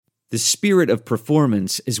The spirit of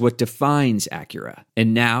performance is what defines Acura.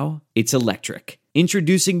 And now, it's electric.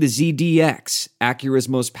 Introducing the ZDX, Acura's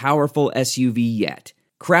most powerful SUV yet.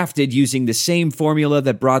 Crafted using the same formula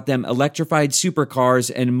that brought them electrified supercars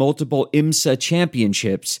and multiple IMSA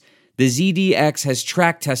championships, the ZDX has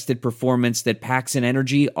track-tested performance that packs an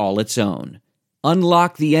energy all its own.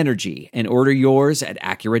 Unlock the energy and order yours at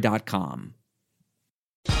Acura.com.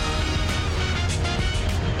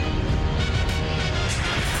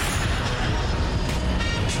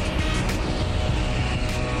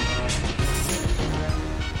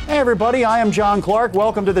 Hey everybody, I am John Clark.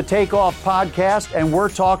 Welcome to the Takeoff Podcast, and we're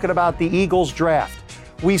talking about the Eagles draft.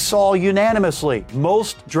 We saw unanimously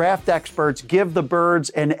most draft experts give the Birds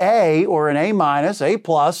an A or an A-,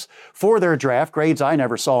 A+, for their draft, grades I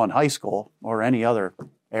never saw in high school or any other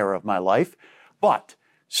era of my life. But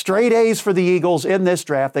straight A's for the Eagles in this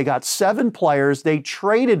draft. They got 7 players. They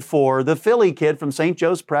traded for the Philly kid from St.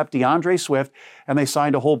 Joe's Prep, DeAndre Swift, and they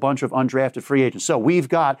signed a whole bunch of undrafted free agents. So we've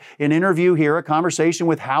got an interview here, a conversation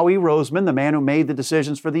with Howie Roseman, the man who made the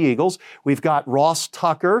decisions for the Eagles. We've got Ross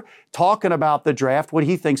Tucker talking about the draft, what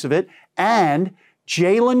he thinks of it, and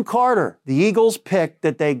Jalen Carter, the Eagles pick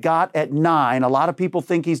that they got at 9. A lot of people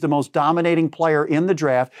think he's the most dominating player in the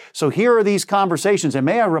draft. So here are these conversations. And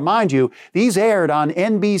may I remind you, these aired on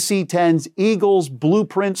NBC 10's Eagles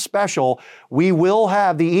Blueprint Special. We will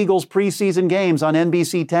have the Eagles preseason games on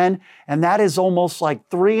NBC 10, and that is almost like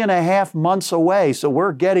 3.5 months away. So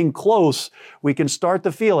we're getting close. We can start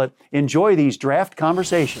to feel it. Enjoy these draft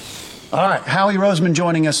conversations. All right, Howie Roseman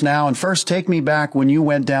joining us now. And first, take me back when you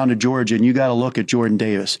went down to Georgia and you got a look at Jordan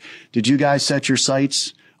Davis. Did you guys set your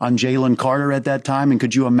sights on Jalen Carter at that time? And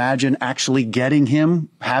could you imagine actually getting him,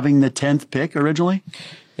 having the 10th pick originally?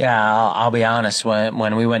 Yeah, I'll be honest.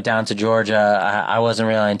 When we went down to Georgia, I wasn't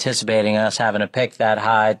really anticipating us having a pick that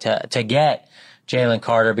high to get Jalen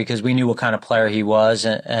Carter, because we knew what kind of player he was,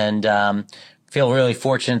 and feel really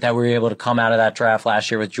fortunate that we were able to come out of that draft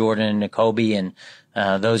last year with Jordan and Nakobe, and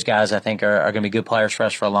those guys, I think, are going to be good players for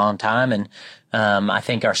us for a long time. And I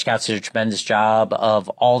think our scouts did a tremendous job of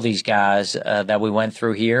all these guys that we went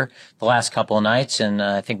through here the last couple of nights. And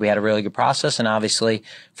I think we had a really good process. And obviously,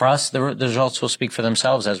 for us, the results will speak for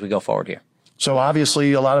themselves as we go forward here. So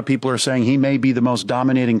obviously, a lot of people are saying he may be the most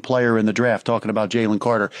dominating player in the draft, talking about Jalen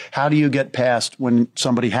Carter. How do you get past when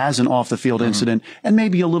somebody has an off-the-field incident and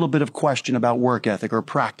maybe a little bit of question about work ethic or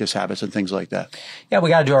practice habits and things like that? Yeah, we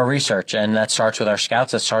got to do our research, and that starts with our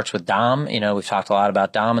scouts. That starts with Dom. You know, we've talked a lot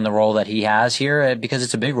about Dom and the role that he has here because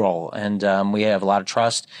it's a big role, and we have a lot of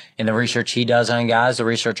trust in the research he does on guys, the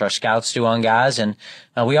research our scouts do on guys, and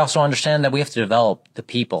we also understand that we have to develop the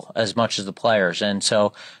people as much as the players. And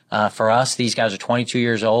so for us, these guys are 22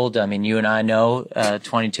 years old. I mean, you and I know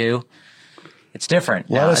 22. It's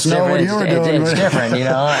different. Let us know what you were doing. It's different, you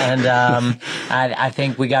know, and I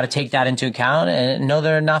think we got to take that into account and know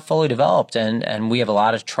they're not fully developed. And we have a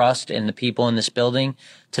lot of trust in the people in this building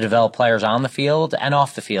to develop players on the field and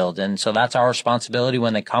off the field. And so that's our responsibility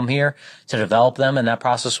when they come here to develop them. And that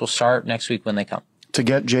process will start next week when they come. To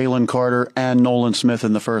get Jalen Carter and Nolan Smith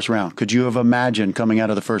in the first round, could you have imagined coming out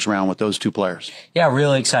of the first round with those two players? Yeah,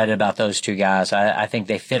 really excited about those two guys. I think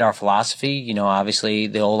they fit our philosophy. You know, obviously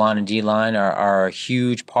the O-line and D-line are a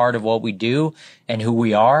huge part of what we do and who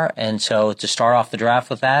we are. And so to start off the draft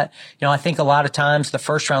with that, you know, I think a lot of times the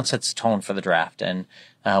first round sets the tone for the draft. And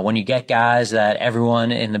when you get guys that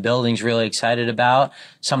everyone in the building's really excited about,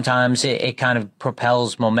 sometimes it kind of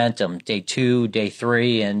propels momentum. Day 2, day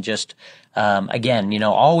 3, and just again, you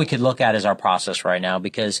know, all we could look at is our process right now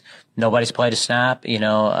because nobody's played a snap, you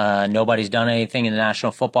know, nobody's done anything in the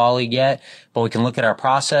National Football League yet, but we can look at our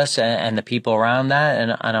process and the people around that,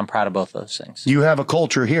 and I'm proud of both those things. You have a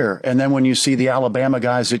culture here, and then when you see the Alabama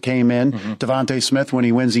guys that came in, Devontae Smith, when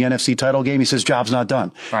he wins the NFC title game, he says, job's not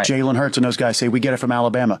done. Right. Jalen Hurts and those guys say, we get it from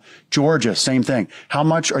Alabama. Georgia, same thing. How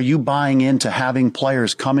much are you buying into having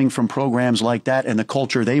players coming from programs like that and the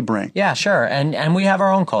culture they bring? Yeah, sure. And we have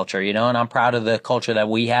our own culture, you know, and I'm proud of the culture that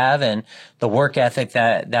we have and the work ethic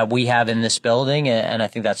that we have in this building. And I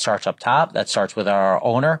think that starts up top. That starts with our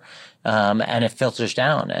owner. And it filters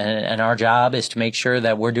down. And our job is to make sure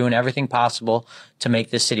that we're doing everything possible to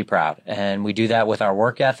make this city proud. And we do that with our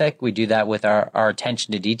work ethic. We do that with our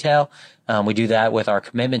attention to detail. We do that with our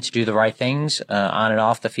commitment to do the right things on and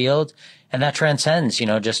off the field. And that transcends, you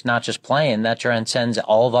know, just not just playing. That transcends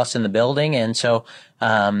all of us in the building. And so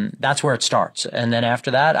that's where it starts. And then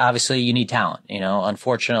after that, obviously, you need talent. You know,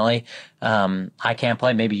 unfortunately, I can't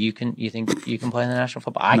play. Maybe you think you can play in the National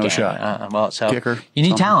Football? I no can't. Shot. Well, so Kicker, you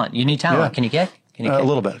need something. talent. You need talent. Yeah. Can you kick? A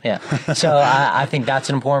little bit. Yeah. So I think that's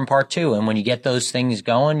an important part too. And when you get those things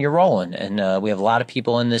going, you're rolling. And we have a lot of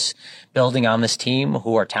people in this building on this team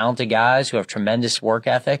who are talented guys, who have tremendous work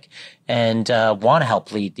ethic and want to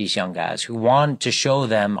help lead these young guys, who want to show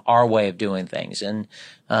them our way of doing things. And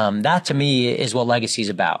that to me is what legacy is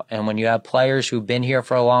about. And when you have players who've been here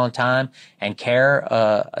for a long time and care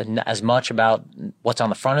as much about what's on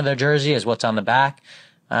the front of their jersey as what's on the back,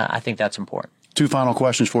 I think that's important. 2 final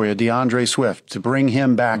questions for you. DeAndre Swift, to bring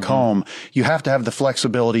him back home, you have to have the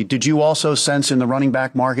flexibility. Did you also sense in the running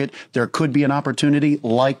back market there could be an opportunity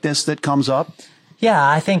like this that comes up? Yeah,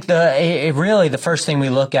 I think really the first thing we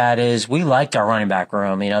look at is we liked our running back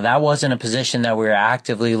room. You know, that wasn't a position that we were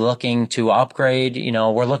actively looking to upgrade. You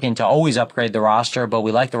know, we're looking to always upgrade the roster, but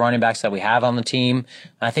we like the running backs that we have on the team.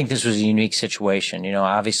 I think this was a unique situation. You know,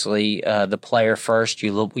 obviously, the player first,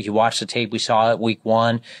 you watch the tape we saw it week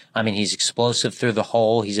 1. I mean, he's explosive through the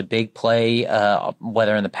hole. He's a big play,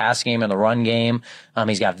 whether in the pass game or the run game.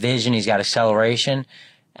 He's got vision. He's got acceleration.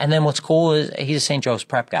 And then what's cool is he's a St. Joe's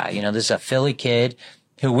prep guy. You know, this is a Philly kid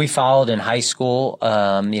who we followed in high school.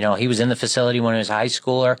 You know, he was in the facility when he was a high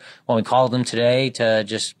schooler. When we called him today to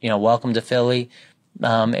just, you know, welcome to Philly,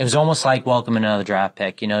 it was almost like welcoming another draft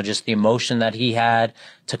pick, you know, just the emotion that he had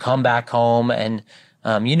to come back home. And,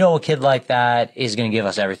 you know, a kid like that is going to give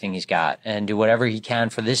us everything he's got and do whatever he can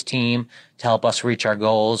for this team to help us reach our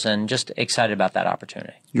goals, and just excited about that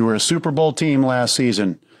opportunity. You were a Super Bowl team last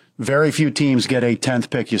season. Very few teams get a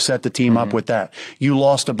 10th pick. You set the team up with that. You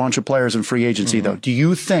lost a bunch of players in free agency, though. Do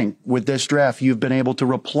you think with this draft you've been able to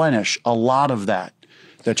replenish a lot of that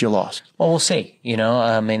you lost? Well, we'll see. You know,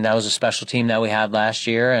 I mean, that was a special team that we had last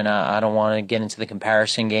year, and I don't want to get into the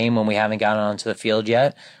comparison game when we haven't gotten onto the field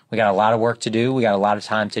yet. We got a lot of work to do. We got a lot of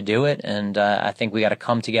time to do it, and I think we got to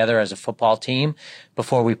come together as a football team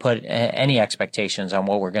before we put any expectations on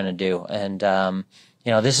what we're going to do. And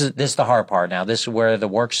you know, this is the hard part now. This is where the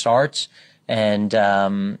work starts. And,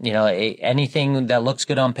 you know, anything that looks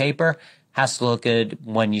good on paper has to look good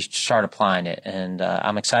when you start applying it. And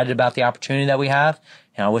I'm excited about the opportunity that we have.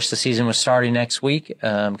 And I wish the season was starting next week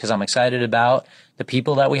because I'm excited about the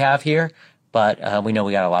people that we have here. But we know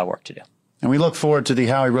we got a lot of work to do. And we look forward to the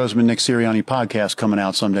Howie, Roseman, Nick Sirianni podcast coming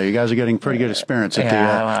out someday. You guys are getting pretty good experience at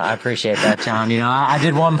I appreciate that, John. You know, I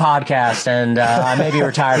did one podcast, and I may be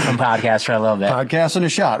retired from podcasts for a little bit. Podcast and a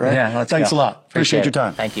shot, right? Yeah, Thanks a lot. Appreciate your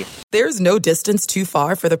time. Thank you. There's no distance too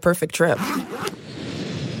far for the perfect trip.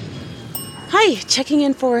 Hi, checking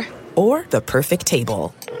in for... Or the perfect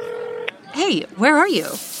table. Hey, where are you?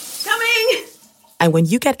 Coming! And when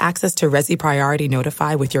you get access to Resi Priority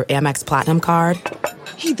Notify with your Amex Platinum card...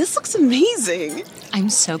 Hey, this looks amazing. I'm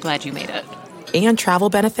so glad you made it. And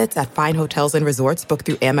travel benefits at fine hotels and resorts booked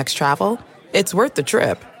through Amex Travel, it's worth the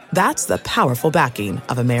trip. That's the powerful backing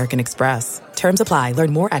of American Express. Terms apply.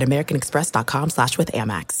 Learn more at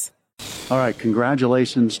americanexpress.com/withAmex. All right.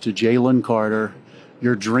 Congratulations to Jalen Carter.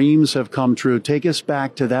 Your dreams have come true. Take us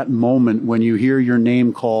back to that moment when you hear your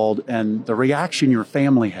name called and the reaction your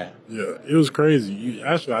family had. Yeah, it was crazy.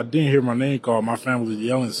 Actually, I didn't hear my name called. My family was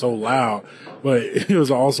yelling so loud, but it was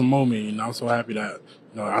an awesome moment. And I'm so happy that,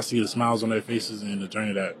 you know, I see the smiles on their faces and the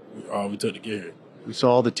journey that we took to get here. We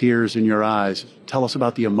saw the tears in your eyes. Tell us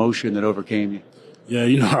about the emotion that overcame you. Yeah,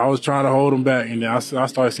 you know, I was trying to hold them back, and then I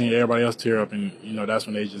started seeing everybody else tear up, and, you know, that's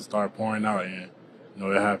when they just started pouring out, and, you know,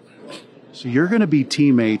 it happened. So you're going to be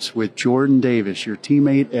teammates with Jordan Davis, your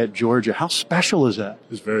teammate at Georgia. How special is that?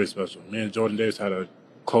 It's very special. Me and Jordan Davis had a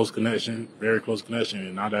close connection, very close connection,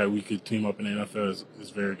 and now that we could team up in the NFL,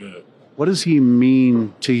 it's very good. What does he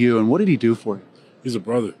mean to you, and what did he do for you? He's a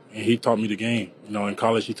brother, and he taught me the game. You know, in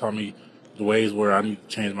college, he taught me the ways where I need to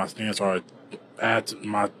change my stance or add to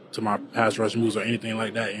my pass rush moves or anything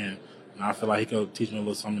like that, and I feel like he could teach me a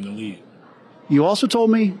little something in the league. You also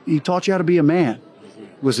told me he taught you how to be a man.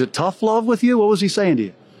 Was it tough love with you? What was he saying to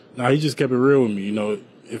you? No, he just kept it real with me. You know,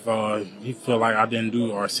 if he felt like I didn't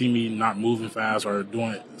do or see me not moving fast or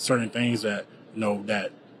doing certain things that, you know,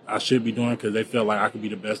 that I should be doing because they felt like I could be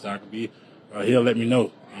the best that I could be, he'll let me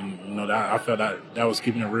know. And, you know, that I felt that was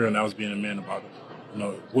keeping it real and that was being a man about it, you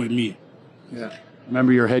know, with me. Yeah.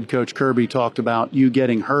 Remember your head coach Kirby talked about you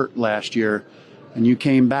getting hurt last year and you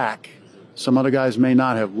came back. Some other guys may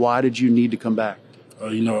not have. Why did you need to come back?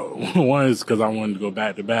 You know, one is because I wanted to go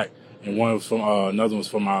back to back, and one was from another was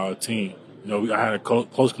from our team. You know, I had a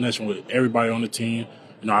close connection with everybody on the team.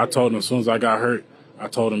 You know, I told them as soon as I got hurt, I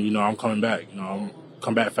told them, you know, I'm coming back. You know, I'm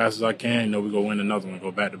come back fast as I can. You know, we go win another one, go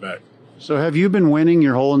back to back. So have you been winning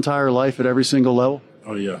your whole entire life at every single level?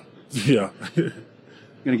 Oh yeah, yeah. Going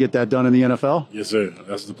to get that done in the NFL? Yes, sir.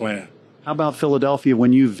 That's the plan. How about Philadelphia?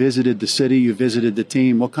 When you visited the city, you visited the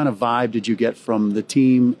team, what kind of vibe did you get from the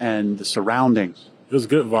team and the surroundings? It was a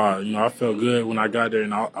good vibe. I felt good when I got there,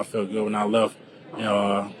 and I felt good when I left.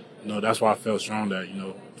 That's why I felt strong that,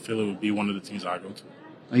 Philly would be one of the teams I go to.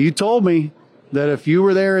 Now, you told me that if you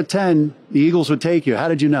were there at 10, the Eagles would take you. How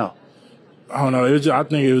did you know? I don't know. I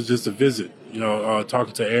think it was just a visit.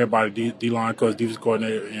 Talking to everybody, D-line coach, defense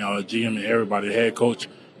coordinator, GM, and everybody, the head coach.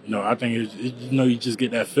 I think you just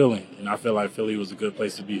get that feeling, and I feel like Philly was a good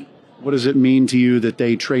place to be. What does it mean to you that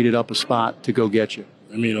they traded up a spot to go get you?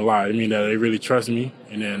 It means a lot. It means that they really trust me,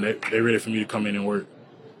 and then they're ready for me to come in and work.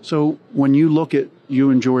 So when you look at you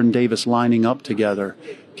and Jordan Davis lining up together,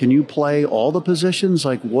 can you play all the positions?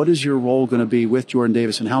 Like, what is your role going to be with Jordan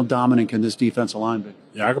Davis, and how dominant can this defensive line be?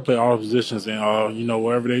 Yeah, I can play all the positions, and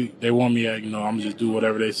wherever they want me at, I'm gonna just do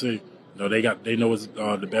whatever they say. They know what's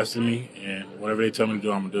the best in me, and whatever they tell me to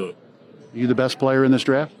do, I'm gonna do it. Are you the best player in this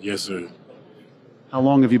draft? Yes, sir. How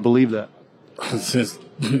long have you believed that? Since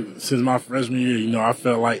my freshman year, I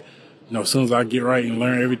felt like, as soon as I get right and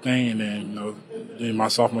learn everything, and then, in my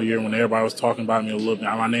sophomore year when everybody was talking about me a little bit,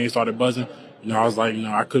 my name started buzzing, I was like,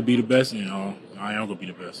 I could be the best, and, I am going to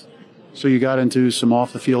be the best. So you got into some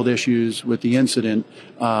off-the-field issues with the incident.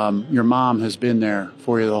 Your mom has been there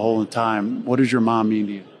for you the whole time. What does your mom mean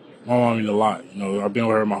to you? My mom means a lot. I've been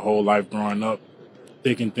with her my whole life growing up,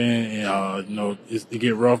 thick and thin, and, it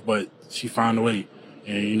get rough, but she found a way.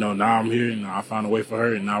 And, now I'm here, and I found a way for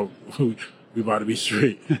her, and now we about to be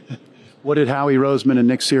straight. What did Howie, Roseman, and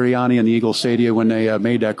Nick Sirianni and the Eagles say to you when they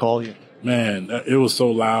made that call to you? Man, it was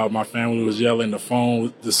so loud. My family was yelling. The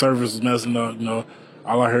phone, the service was messing up.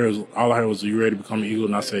 All I heard was, "Are you ready to become an Eagle?"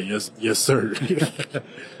 And I said, "Yes, sir." All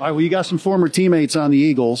right. Well, you got some former teammates on the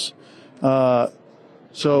Eagles,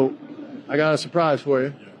 so I got a surprise for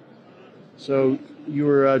you. Yeah. So you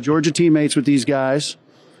were Georgia teammates with these guys,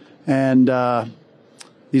 and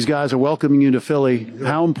these guys are welcoming you to Philly.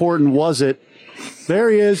 How important was it?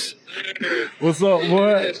 There he is. What's up,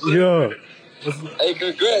 boy? Yeah. Hey,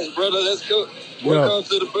 congrats, brother. Let's go. Welcome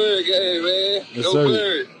to the Bird game, man. Yes, go sir.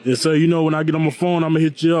 Bird. Yes, sir. When I get on my phone, I'm going to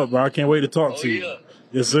hit you up, bro. I can't wait to talk to you. Yeah.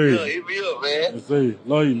 Yes, sir. Yeah, hit me up, man. Yes, sir.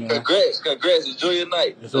 Love you, man. Congrats. Enjoy your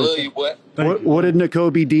night. Yes, sir. Love you, boy. What did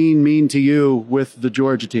Nakobe Dean mean to you with the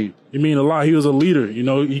Georgia team? He mean a lot. He was a leader.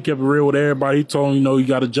 He kept it real with everybody. He told him, you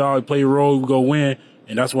got a job, you play your role, you go win,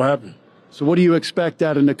 and that's what happened. So what do you expect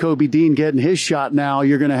out of Nakobe Dean getting his shot now?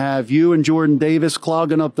 You're going to have you and Jordan Davis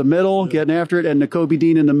clogging up the middle, getting after it, and Nakobe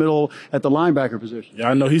Dean in the middle at the linebacker position. Yeah,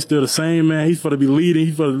 I know he's still the same, man. He's for to be leading.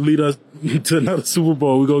 He's for to lead us to another Super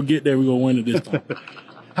Bowl. We're going to get there. We're going to win it this time.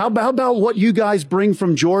 How about what you guys bring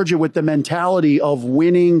from Georgia with the mentality of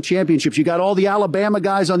winning championships? You got all the Alabama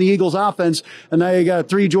guys on the Eagles offense, and now you got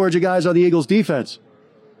 3 Georgia guys on the Eagles defense.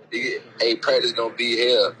 Hey, practice going to be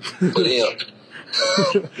here for them.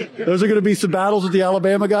 Those are going to be some battles with the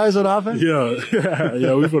Alabama guys on offense? Yeah.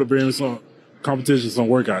 Yeah, we're going to bring some competition, some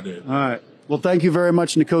work out there. All right. Well, thank you very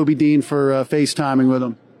much, Nakobe Dean, for FaceTiming with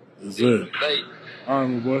him. That's it. All right,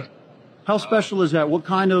 my boy. How special is that? What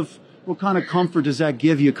kind of comfort does that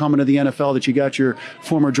give you coming to the NFL that you got your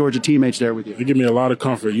former Georgia teammates there with you? It gives me a lot of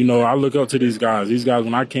comfort. I look up to these guys. These guys,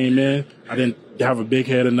 when I came in, I didn't have a big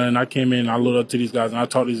head or nothing. I came in and I looked up to these guys, and I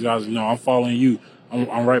taught these guys, I'm following you.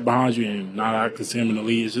 I'm right behind you, and now that I can see him in the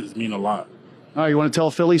league, it just means a lot. All right, you want to tell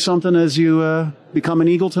Philly something as you become an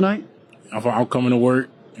Eagle tonight? I'm coming to work,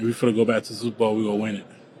 and we're going to go back to the Super Bowl. We're going to win it.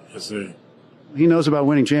 Yes, sir. He knows about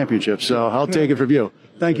winning championships, so I'll take it from you.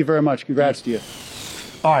 Thank you very much. Congrats to you.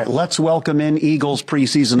 All right, let's welcome in Eagles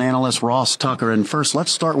preseason analyst Ross Tucker. And first,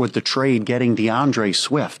 let's start with the trade getting DeAndre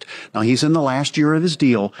Swift. Now, he's in the last year of his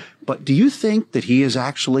deal, but do you think that he is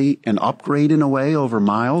actually an upgrade in a way over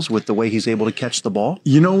Miles with the way he's able to catch the ball?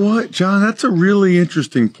 You know what, John? That's a really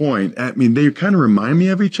interesting point. I mean, they kind of remind me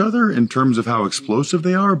of each other in terms of how explosive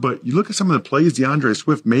they are, but you look at some of the plays DeAndre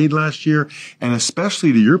Swift made last year, and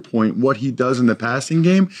especially to your point, what he does in the passing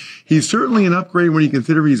game, he's certainly an upgrade when you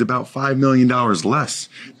consider he's about $5 million less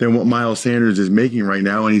than what Miles Sanders is making right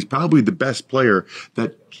now, and he's probably the best player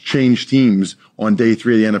that changed teams on day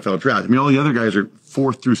 3 of the NFL draft. I mean, all the other guys are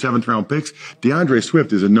 4th through 7th round picks. DeAndre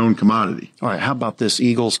Swift is a known commodity. All right, how about this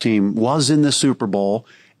Eagles team was in the Super Bowl,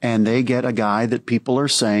 and they get a guy that people are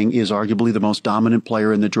saying is arguably the most dominant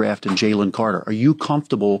player in the draft in Jalen Carter. Are you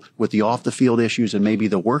comfortable with the off-the-field issues and maybe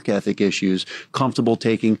the work ethic issues, comfortable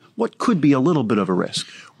taking what could be a little bit of a risk?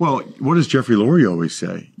 Well, what does Jeffrey Lurie always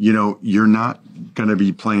say? You're not going to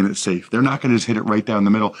be playing it safe. They're not going to just hit it right down the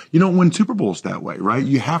middle. You don't win Super Bowls that way, right?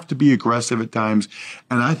 You have to be aggressive at times,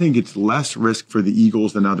 and I think it's less risk for the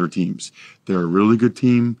Eagles than other teams. They're a really good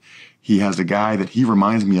team. He has a guy that he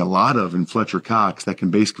reminds me a lot of in Fletcher Cox that can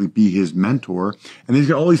basically be his mentor. And he's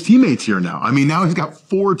got all these teammates here now. I mean, now he's got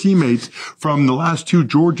 4 teammates from the last 2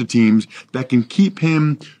 Georgia teams that can keep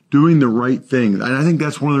him doing the right things. And I think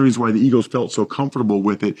that's one of the reasons why the Eagles felt so comfortable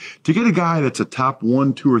with it. To get a guy that's a top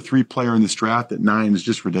 1, 2, or 3 player in this draft at 9 is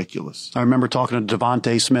just ridiculous. I remember talking to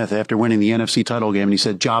Devontae Smith after winning the NFC title game, and he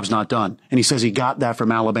said, job's not done. And he says he got that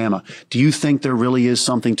from Alabama. Do you think there really is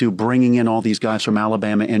something to bringing in all these guys from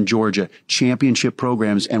Alabama and Georgia, championship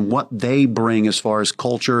programs, and what they bring as far as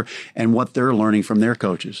culture and what they're learning from their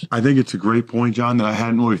coaches? I think it's a great point, John, that I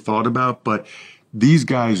hadn't really thought about, but these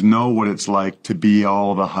guys know what it's like to be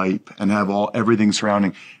all the hype and have everything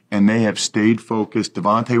surrounding, and they have stayed focused.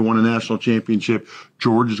 Devontae won a national championship.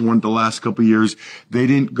 Georgia's won it the last couple of years. They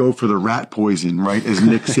didn't go for the rat poison, right, as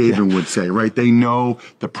Nick Saban would say, right? They know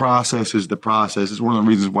the process is the process. It's one of the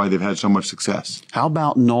reasons why they've had so much success. How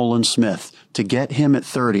about Nolan Smith? To get him at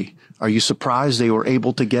 30, are you surprised they were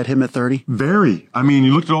able to get him at 30? Very. I mean,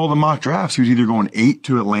 you looked at all the mock drafts. He was either going 8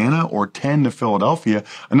 to Atlanta or 10 to Philadelphia.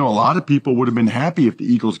 I know a lot of people would have been happy if the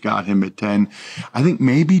Eagles got him at 10. I think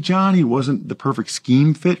maybe, John, he wasn't the perfect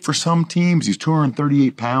scheme fit for some teams. He's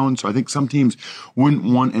 238 pounds, so I think some teams wouldn't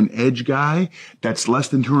want an edge guy that's less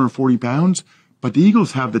than 240 pounds. But the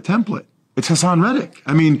Eagles have the template. It's Hassan Reddick.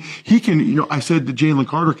 I mean, he can, I said that Jalen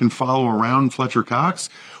Carter can follow around Fletcher Cox.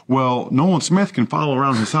 Well, Nolan Smith can follow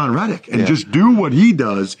around Hassan Reddick and just do what he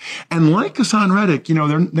does. And like Hassan Reddick,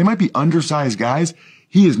 they might be undersized guys.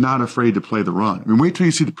 He is not afraid to play the run. I mean, wait till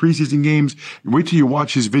you see the preseason games. Wait till you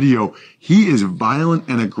watch his video. He is violent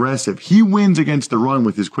and aggressive. He wins against the run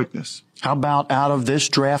with his quickness. How about out of this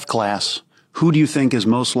draft class, who do you think is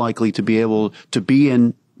most likely to be able to be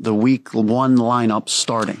in the week 1 lineup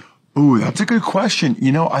starting? Ooh, that's a good question.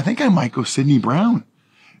 I think I might go Sidney Brown.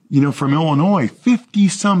 From Illinois,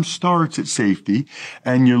 50-some starts at safety.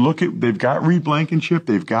 And you look at, they've got Reed Blankenship,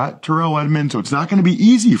 they've got Terrell Edmonds, so it's not going to be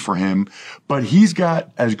easy for him, but he's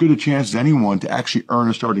got as good a chance as anyone to actually earn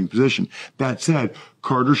a starting position. That said,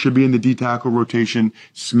 Carter should be in the D-tackle rotation,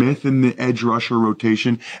 Smith in the edge rusher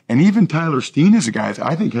rotation, and even Tyler Steen is a guy that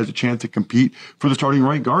I think has a chance to compete for the starting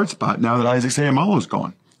right guard spot now that Isaac Seumalo's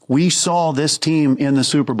gone. We saw this team in the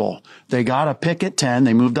Super Bowl. They got a pick at 10.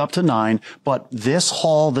 They moved up to 9. But this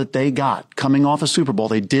haul that they got coming off a Super Bowl,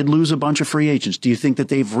 they did lose a bunch of free agents. Do you think that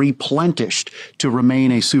they've replenished to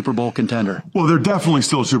remain a Super Bowl contender? Well, they're definitely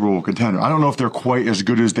still a Super Bowl contender. I don't know if they're quite as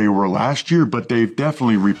good as they were last year, but they've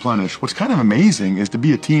definitely replenished. What's kind of amazing is to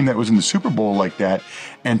be a team that was in the Super Bowl like that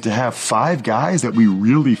and to have 5 guys that we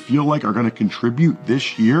really feel like are going to contribute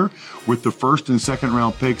this year with the 1st and 2nd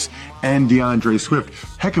round picks and DeAndre Swift.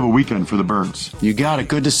 Heck of a weekend for the Birds. You got it.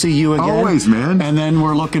 Good to see you again. Always, man. And then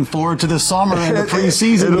we're looking forward to the summer and the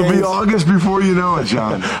preseason. It'll be August before you know it,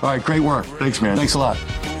 John. All right, great work. Thanks, man. Thanks a lot.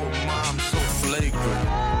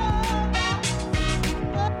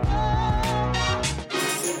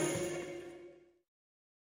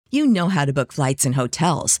 You know how to book flights and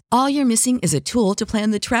hotels. All you're missing is a tool to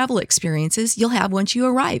plan the travel experiences you'll have once you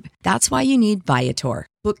arrive. That's why you need Viator.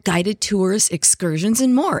 Book guided tours, excursions,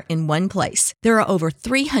 and more in one place. There are over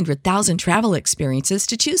 300,000 travel experiences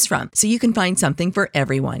to choose from, so you can find something for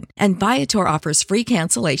everyone. And Viator offers free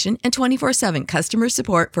cancellation and 24/7 customer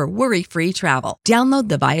support for worry-free travel. Download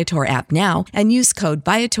the Viator app now and use code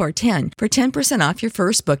Viator10 for 10% off your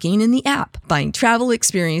first booking in the app. Find travel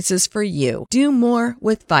experiences for you. Do more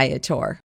with Viator.